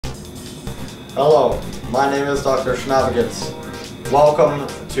Hello, my name is Dr. Shnavegus. Welcome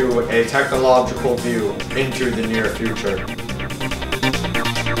to a technological view into the near future.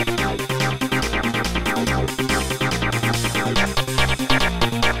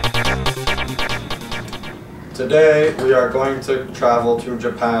 Today we are going to travel to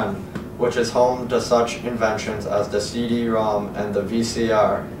Japan, which is home to such inventions as the CD-ROM and the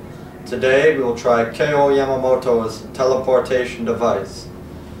VCR. Today we will try Ko Yamamoto's teleportation device.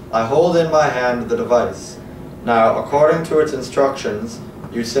 I hold in my hand the device. Now, according to its instructions,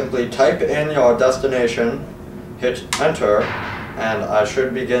 you simply type in your destination, hit enter, and I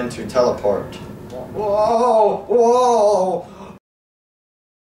should begin to teleport. Whoa! Whoa!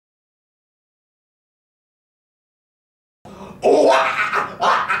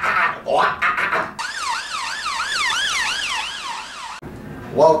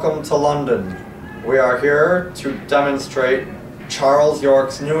 Welcome to London. We are here to demonstrate Charles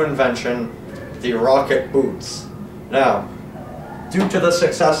York's new invention, the rocket boots. Now, due to the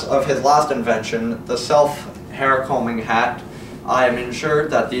success of his last invention, the self-hair combing hat, I am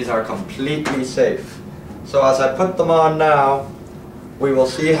ensured that these are completely safe. So as I put them on now, we will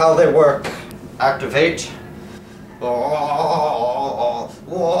see how they work. Activate. Out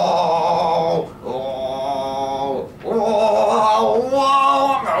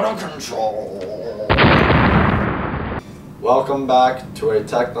of control. Welcome back to a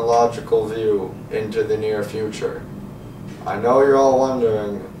technological view into the near future. I know you're all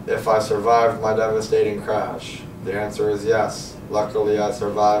wondering if I survived my devastating crash. The answer is yes. Luckily I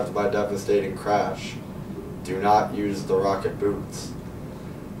survived my devastating crash. Do not use the rocket boots.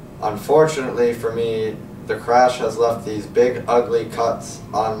 Unfortunately for me, the crash has left these big ugly cuts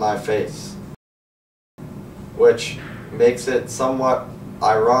on my face, which makes it somewhat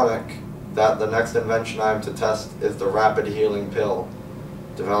ironic that the next invention I am to test is the rapid healing pill,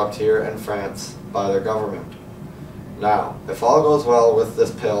 developed here in France by the government. Now, if all goes well with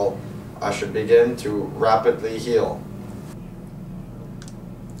this pill, I should begin to rapidly heal.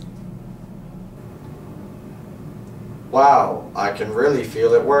 Wow, I can really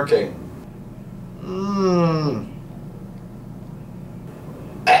feel it working.